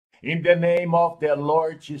In the name of the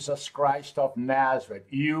Lord Jesus Christ of Nazareth,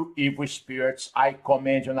 you evil spirits, I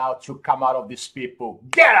command you now to come out of these people.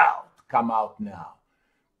 Get out! Come out now.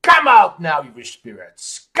 Come out now, evil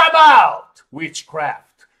spirits. Come out!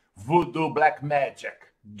 Witchcraft, voodoo, black magic.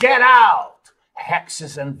 Get out!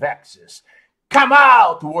 Hexes and vexes. Come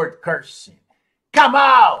out, word cursing. Come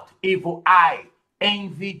out, evil eye,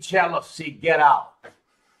 envy, jealousy. Get out.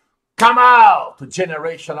 Come out,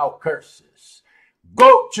 generational curses.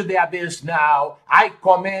 Go to the abyss now. I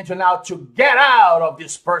command you now to get out of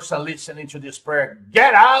this person listening to this prayer.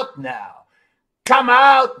 Get out now. Come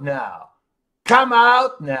out now. Come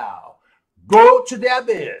out now. Go to the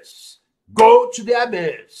abyss. Go to the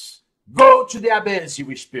abyss. Go to the abyss,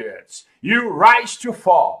 you spirits. You rise to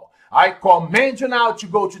fall. I command you now to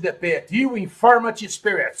go to the pit. You infirmity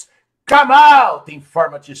spirits. Come out,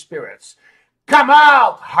 infirmity spirits. Come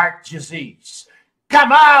out, heart disease.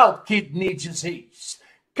 Come out, kidney disease.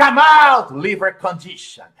 Come out, liver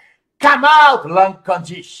condition. Come out, lung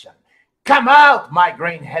condition. Come out,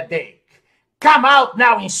 migraine headache. Come out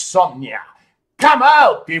now, insomnia. Come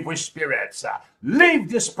out, evil spirits. Leave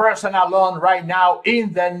this person alone right now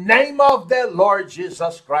in the name of the Lord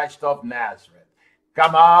Jesus Christ of Nazareth.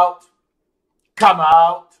 Come out. Come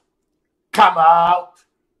out. Come out.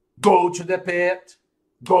 Go to the pit.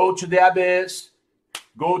 Go to the abyss.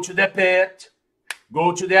 Go to the pit.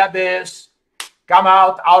 Go to the abyss. Come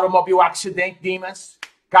out, automobile accident demons.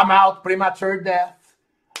 Come out, premature death.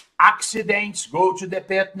 Accidents, go to the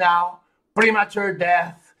pit now. Premature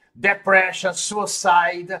death, depression,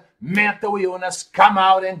 suicide, mental illness. Come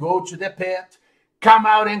out and go to the pit. Come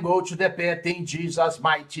out and go to the pit in Jesus'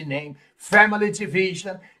 mighty name. Family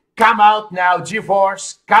division. Come out now,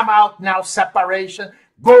 divorce. Come out now, separation.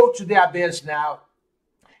 Go to the abyss now.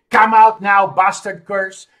 Come out now, bastard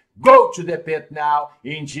curse. Go to the pit now,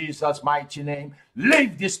 in Jesus' mighty name.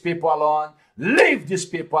 Leave these people alone. Leave these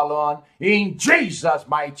people alone, in Jesus'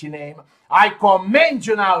 mighty name. I command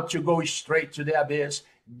you now to go straight to the abyss.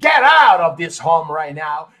 Get out of this home right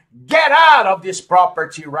now. Get out of this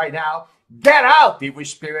property right now. Get out, evil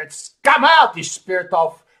spirits. Come out, the spirit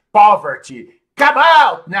of poverty. Come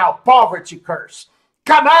out now, poverty curse.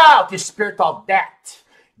 Come out, the spirit of death.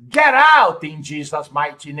 Get out in Jesus'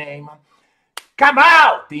 mighty name. Come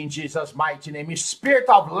out in Jesus' mighty name. Spirit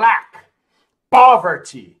of lack,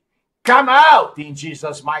 poverty. Come out in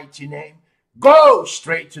Jesus' mighty name. Go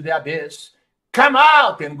straight to the abyss. Come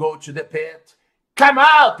out and go to the pit. Come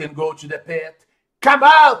out and go to the pit. Come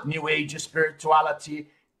out, New Age spirituality.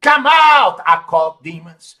 Come out, occult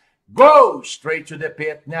demons. Go straight to the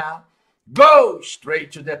pit now. Go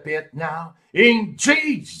straight to the pit now. In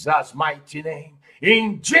Jesus' mighty name.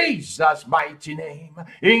 In Jesus' mighty name.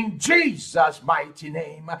 In Jesus' mighty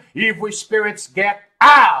name. Evil spirits, get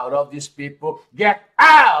out of these people. Get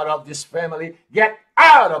out of this family. Get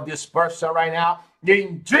out of this person right now.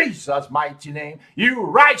 In Jesus' mighty name. You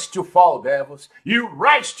rise to fall, devils. You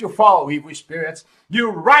rise to fall, evil spirits.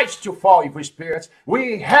 You rise to fall, evil spirits.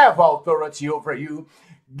 We have authority over you,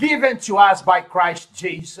 given to us by Christ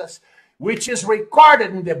Jesus, which is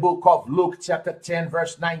recorded in the book of Luke chapter 10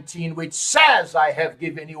 verse 19, which says, I have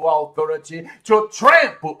given you authority to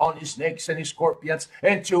trample on snakes and scorpions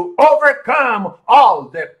and to overcome all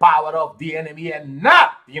the power of the enemy, and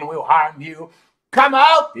nothing will harm you. Come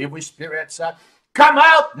out, evil spirits. Come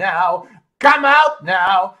out now. Come out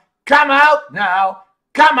now. Come out now.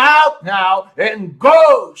 Come out now and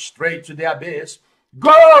go straight to the abyss.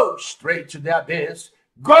 Go straight to the abyss.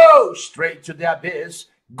 Go straight to the abyss.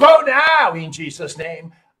 Go now in Jesus'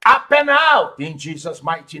 name. Up and out in Jesus'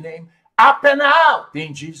 mighty name. Up and out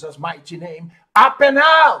in Jesus' mighty name. Up and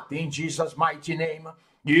out in Jesus' mighty name.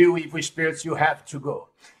 You evil spirits, you have to go.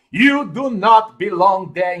 You do not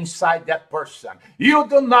belong there inside that person. You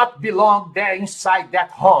do not belong there inside that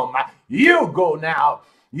home. You go now.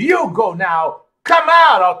 You go now. Come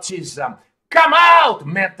out, autism. Come out,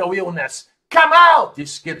 mental illness. Come out,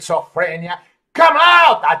 schizophrenia. Come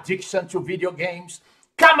out, addiction to video games.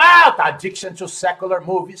 Come out, addiction to secular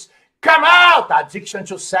movies. Come out, addiction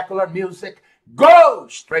to secular music. Go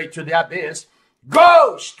straight to the abyss.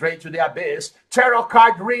 Go straight to the abyss. Tarot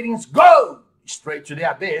card readings, go straight to the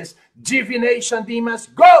abyss. Divination demons,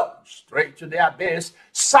 go straight to the abyss.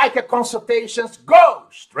 Psychic consultations, go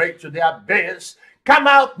straight to the abyss. Come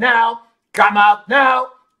out now. Come out now.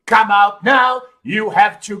 Come out now. You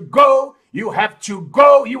have to go. You have to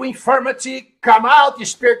go, you infirmity. Come out, the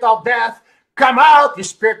spirit of death. Come out, the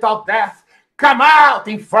spirit of death. Come out,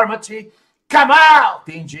 infirmity. Come out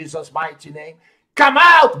in Jesus' mighty name. Come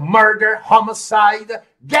out, murder, homicide.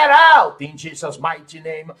 Get out in Jesus' mighty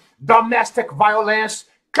name. Domestic violence.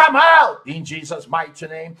 come out in Jesus' mighty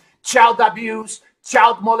name. Child abuse,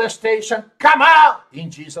 child molestation, come out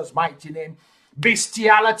in Jesus' mighty name.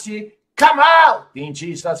 Bestiality, come out in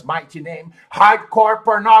Jesus' mighty name. Hardcore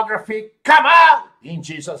pornography, come out in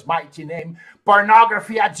Jesus' mighty name.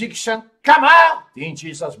 Pornography addiction, come out in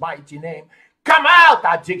Jesus' mighty name. Come out,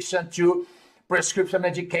 addiction to prescription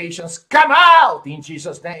medications, come out in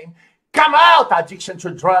Jesus' name. Come out, addiction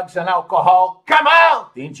to drugs and alcohol, come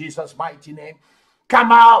out in Jesus' mighty name.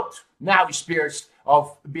 Come out now, spirits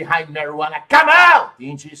of behind marijuana, come out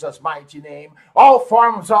in Jesus' mighty name. All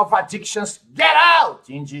forms of addictions, get out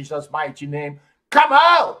in Jesus' mighty name. Come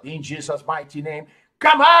out in Jesus' mighty name.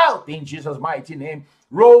 Come out in Jesus' mighty name.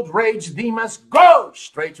 Road rage demons, go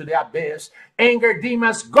straight to the abyss. Anger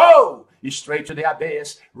demons, go straight to the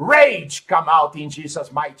abyss. Rage, come out in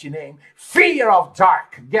Jesus' mighty name. Fear of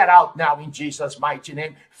dark, get out now in Jesus' mighty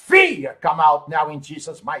name. Fear, come out now in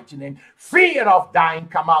Jesus' mighty name. Fear of dying,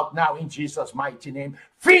 come out now in Jesus' mighty name.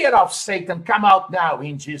 Fear of Satan, come out now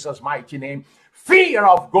in Jesus' mighty name. Fear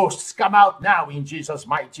of ghosts, come out now in Jesus'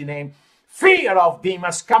 mighty name. Fear of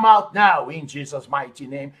demons, come out now in Jesus' mighty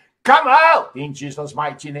name. Come out in Jesus'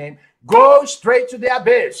 mighty name. Go straight to the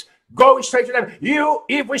abyss. Go straight to them. You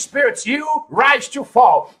evil spirits, you rise to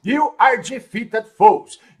fall. You are defeated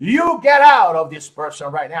foes. You get out of this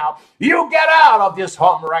person right now. You get out of this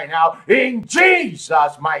home right now. In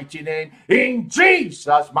Jesus' mighty name. In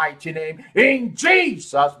Jesus' mighty name. In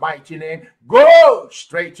Jesus' mighty name. Go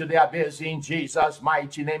straight to the abyss in Jesus'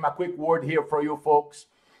 mighty name. A quick word here for you folks.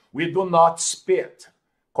 We do not spit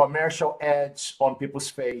commercial ads on people's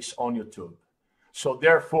face on YouTube. So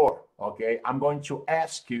therefore, okay, I'm going to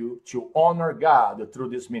ask you to honor God through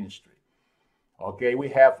this ministry. Okay, we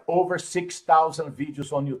have over 6,000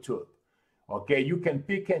 videos on YouTube. Okay, you can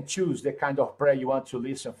pick and choose the kind of prayer you want to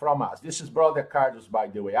listen from us. This is Brother Carlos, by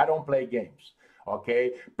the way. I don't play games.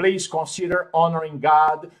 Okay, please consider honoring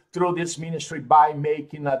God through this ministry by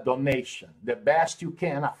making a donation, the best you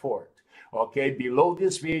can afford. Okay, below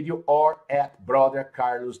this video or at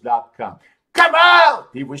brothercarlos.com. Come out,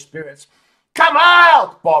 evil spirits. Come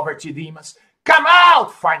out, poverty demons. Come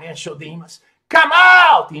out, financial demons. Come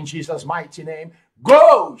out in Jesus' mighty name.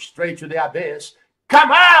 Go straight to the abyss.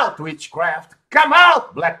 Come out, witchcraft. Come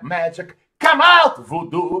out, black magic. Come out,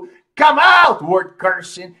 voodoo. Come out, word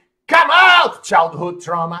cursing. Come out, childhood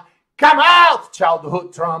trauma. Come out,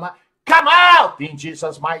 childhood trauma. Come out in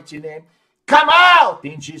Jesus' mighty name. Come out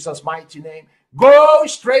in Jesus' mighty name. Go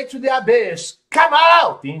straight to the abyss. Come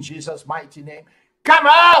out in Jesus' mighty name. Come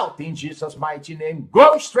out in Jesus' mighty name.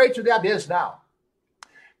 Go straight to the abyss now.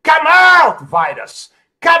 Come out, virus.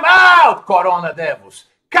 Come out, corona devils.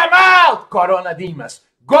 Come out, corona demons.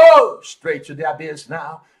 Go straight to the abyss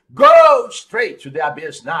now. Go straight to the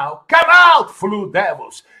abyss now. Come out, flu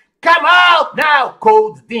devils. Come out now,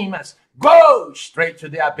 cold demons. Go straight to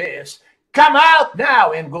the abyss. Come out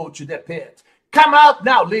now and go to the pit. Come out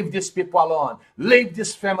now. Leave these people alone. Leave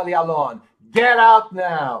this family alone. Get out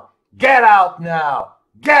now. Get out now.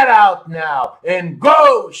 Get out now. And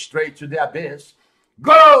go straight to the abyss.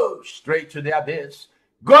 Go straight to the abyss.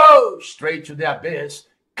 Go straight to the abyss.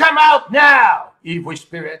 Come out now, evil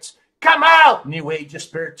spirits. Come out, New Age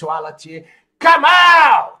spirituality. Come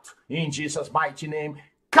out in Jesus' mighty name.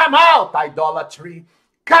 Come out, idolatry.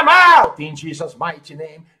 Come out in Jesus' mighty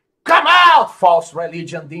name. Come out, false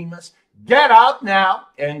religion demons. Get out now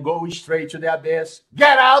and go straight to the abyss.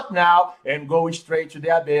 Get out now and go straight to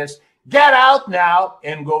the abyss. Get out now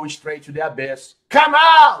and go straight to the abyss. Come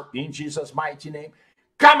out in Jesus' mighty name.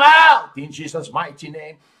 Come out in Jesus' mighty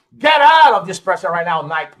name. Get out of this person right now,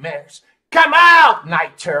 nightmares. Come out,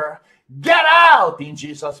 night terror. Get out in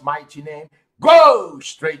Jesus' mighty name. Go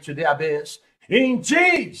straight to the abyss in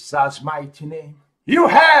Jesus' mighty name. You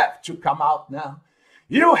have to come out now.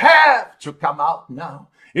 You have to come out now.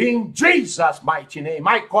 In Jesus' mighty name,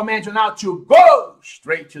 I command you now to go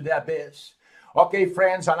straight to the abyss. Okay,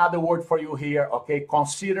 friends, another word for you here. Okay,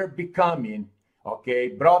 consider becoming, okay,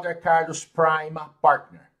 Brother Carlos' prime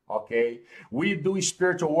partner. Okay, we do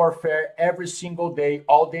spiritual warfare every single day,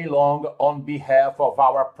 all day long, on behalf of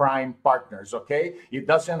our prime partners. Okay, it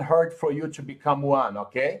doesn't hurt for you to become one.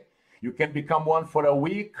 Okay, you can become one for a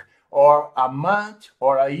week, or a month,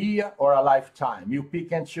 or a year, or a lifetime. You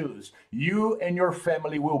pick and choose. You and your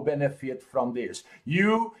family will benefit from this.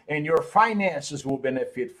 You and your finances will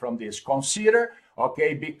benefit from this. Consider,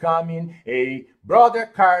 okay, becoming a Brother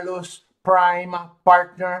Carlos prime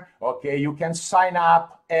partner. Okay, you can sign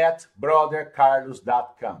up at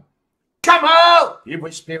brothercarlos.com. Come out,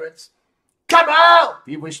 evil spirits. Come out,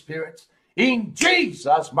 evil spirits. In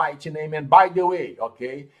Jesus' mighty name. And by the way,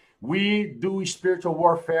 okay, We do spiritual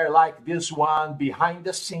warfare like this one behind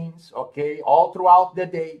the scenes, okay, all throughout the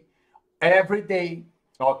day, every day,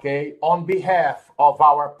 okay, on behalf of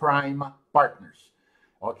our prime partners.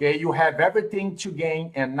 Okay, you have everything to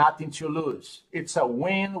gain and nothing to lose. It's a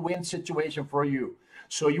win-win situation for you.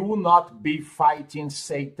 So you will not be fighting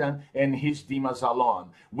Satan and his demons alone.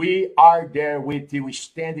 We are there with you,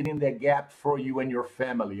 standing in the gap for you and your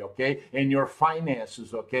family, okay, and your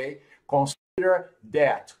finances, okay. Consider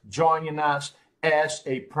that joining us as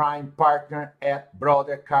a prime partner at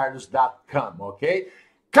brothercarlos.com, okay.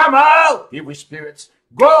 Come out, evil spirits.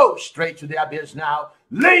 Go straight to the abyss now.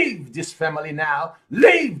 Leave this family now.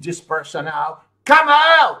 Leave this person now. Come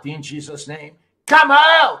out in Jesus' name. Come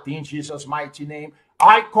out in Jesus' mighty name.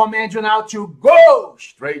 I command you now to go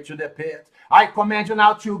straight to the pit. I command you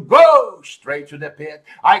now to go straight to the pit.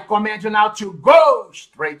 I command you now to go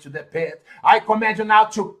straight to the pit. I command you now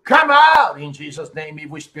to come out in Jesus' name,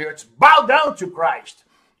 evil spirits. Bow down to Christ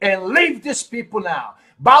and leave these people now.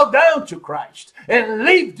 Bow down to Christ and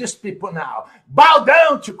leave these people now. Bow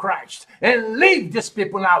down to Christ and leave these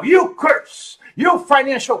people now. You curse, you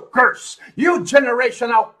financial curse, you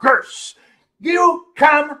generational curse. You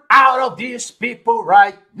come out of these people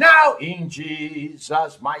right now in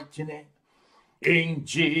Jesus' mighty name. In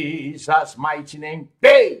Jesus' mighty name,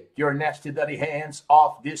 take your nasty, dirty hands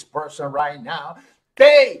off this person right now.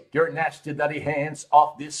 Take your nasty, dirty hands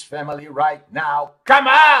off this family right now. Come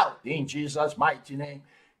out in Jesus' mighty name.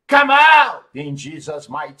 Come out in Jesus'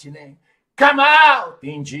 mighty name. Come out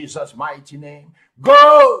in Jesus' mighty name.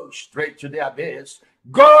 Go straight to the abyss.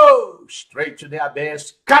 Go straight to the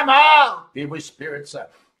abyss. Come out, evil spirits.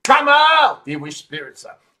 Come out, evil spirits.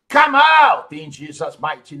 Come out in Jesus'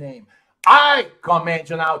 mighty name. I command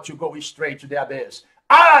you now to go straight to the abyss.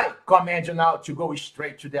 I command you now to go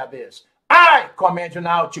straight to the abyss. I command you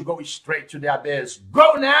now to go straight to the abyss.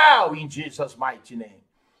 Go now in Jesus' mighty name.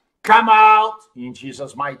 Come out in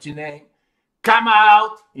Jesus' mighty name. Come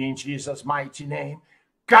out in Jesus' mighty name.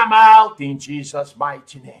 Come out in Jesus'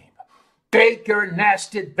 mighty name. Take your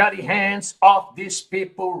nasty, dirty hands off these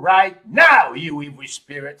people right now, you evil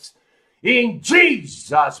spirits. In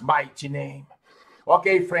Jesus' mighty name.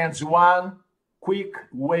 Okay, friends, one quick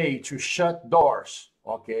way to shut doors,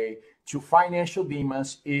 okay, to financial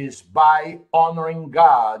demons is by honoring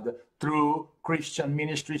God through Christian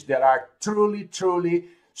ministries that are truly, truly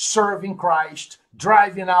serving Christ,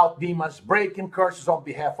 driving out demons, breaking curses on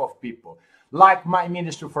behalf of people. Like my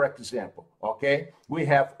ministry, for example, okay? We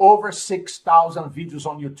have over 6,000 videos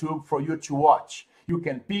on YouTube for you to watch. You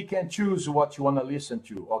can pick and choose what you want to listen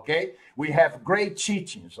to, okay? We have great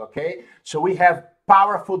teachings, okay? So we have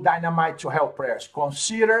powerful dynamite to help prayers.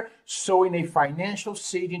 Consider sowing a financial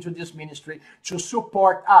seed into this ministry to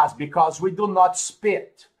support us, because we do not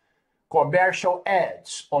spit commercial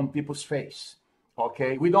ads on people's face,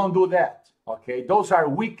 okay? We don't do that, okay? Those are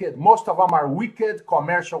wicked. Most of them are wicked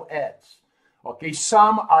commercial ads. Okay,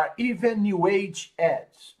 some are even New Age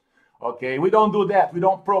ads. Okay, we don't do that. We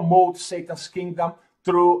don't promote Satan's kingdom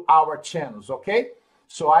through our channels. Okay,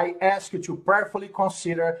 so I ask you to prayerfully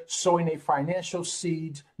consider sowing a financial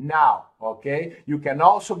seed now. Okay, you can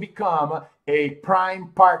also become a prime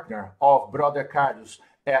partner of Brother Carlos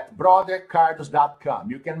at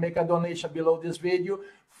brothercarlos.com. You can make a donation below this video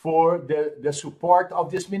for the support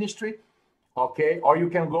of this ministry. Okay, or you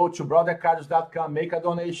can go to brothercarlos.com, make a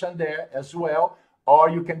donation there as well, or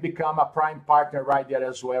you can become a prime partner right there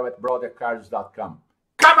as well at brothercarlos.com.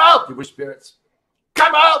 Come out, evil spirits.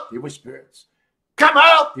 Come out, evil spirits. Come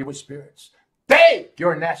out, evil spirits. Take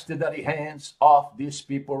your nasty, dirty hands off these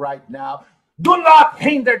people right now. Do not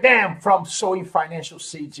hinder them from sowing financial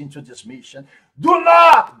seeds into this mission. Do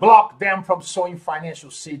not block them from sowing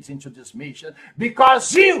financial seeds into this mission,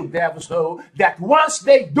 because you devils know that once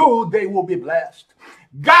they do, they will be blessed.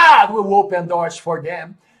 God will open doors for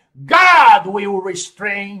them. God will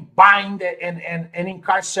restrain, bind, and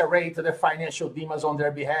incarcerate the financial demons on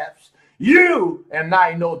their behalf. You and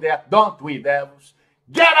I know that, don't we, devils?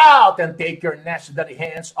 Get out and take your nasty, dirty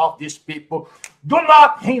hands off these people. Do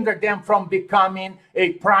not hinder them from becoming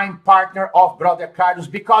a prime partner of Brother Carlos,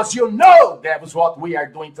 because you know that was what we are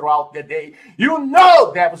doing throughout the day. You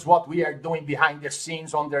know that was what we are doing behind the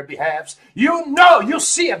scenes on their behalves. You know, you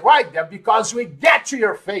see it right there, because we get to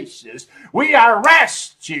your faces. We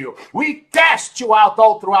arrest you. We cast you out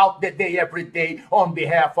all throughout the day, every day, on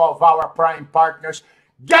behalf of our prime partners.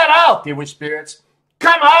 Get out, evil spirits.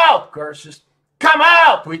 Come out, curses. Come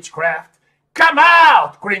out, witchcraft. Come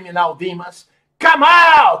out, criminal demons. Come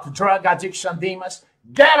out, drug addiction demons.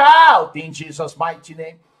 Get out in Jesus' mighty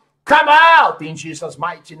name. Come out in Jesus'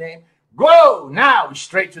 mighty name. Go now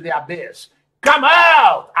straight to the abyss. Come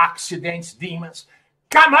out, accidents, demons.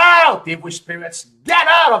 Come out, evil spirits. Get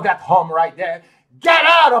out of that home right there. Get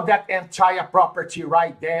out of that entire property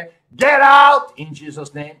right there. Get out in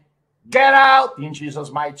Jesus' name. Get out in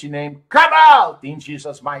Jesus' mighty name. Come out in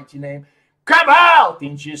Jesus' mighty name. Come out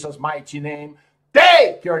in Jesus' mighty name.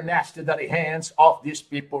 Take your nasty dirty hands off these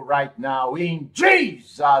people right now in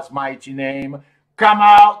Jesus' mighty name. Come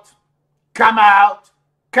out. Come out.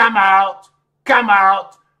 Come out. Come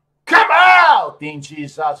out. Come out in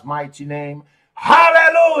Jesus' mighty name.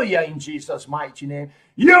 Hallelujah in Jesus' mighty name.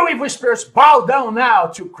 You evil spirits, bow down now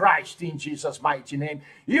to Christ in Jesus' mighty name.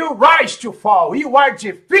 You rise to fall. You are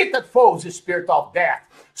defeated foes, the spirit of death.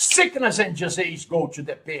 Sickness and disease go to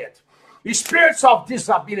the pit. The spirits of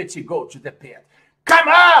disability go to the pit. Come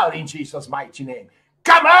out in Jesus' mighty name.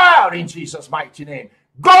 Come out in Jesus' mighty name.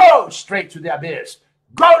 Go straight to the abyss.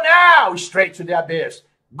 Go now straight to the abyss.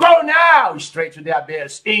 Go now straight to the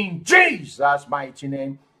abyss in Jesus' mighty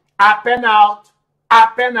name. Up and out,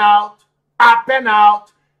 up and out, up and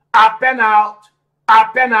out, up and out,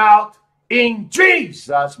 up and out in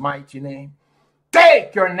Jesus' mighty name.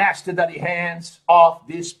 Take your nasty dirty hands off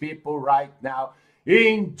these people right now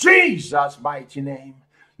in Jesus' mighty name.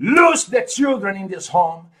 Loose the children in this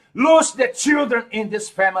home. Loose the children in this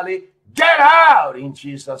family. Get out in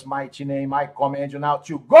Jesus' mighty name. I command you now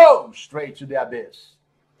to go straight to the abyss.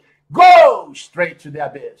 Go straight to the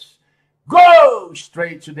abyss. Go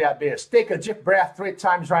straight to the abyss. Take a deep breath 3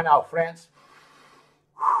 times right now, friends.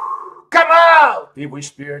 Come out, evil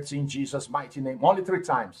spirits, in Jesus' mighty name. Only 3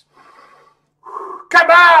 times. Come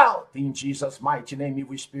out in Jesus' mighty name,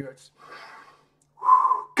 evil spirits.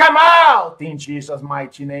 Come out in Jesus'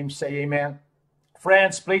 mighty name. Say amen.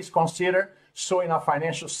 Friends, please consider sowing a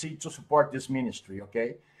financial seed to support this ministry,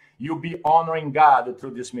 okay? You'll be honoring God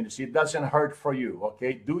through this ministry. It doesn't hurt for you,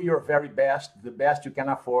 okay? Do your very best, the best you can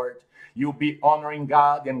afford. You'll be honoring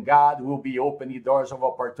God, and God will be opening doors of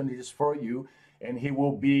opportunities for you, and he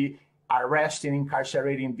will be arresting,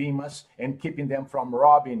 incarcerating demons, and keeping them from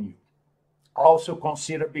robbing you. Also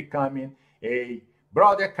consider becoming a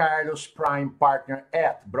Brother Carlos Prime partner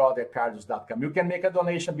at brothercarlos.com. You can make a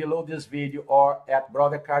donation below this video or at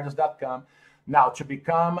brothercarlos.com. Now, to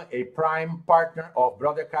become a prime partner of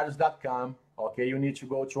brothercarlos.com, okay, you need to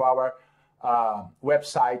go to our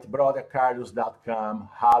website, brothercarlos.com.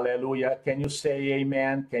 Hallelujah. Can you say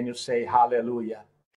amen? Can you say hallelujah?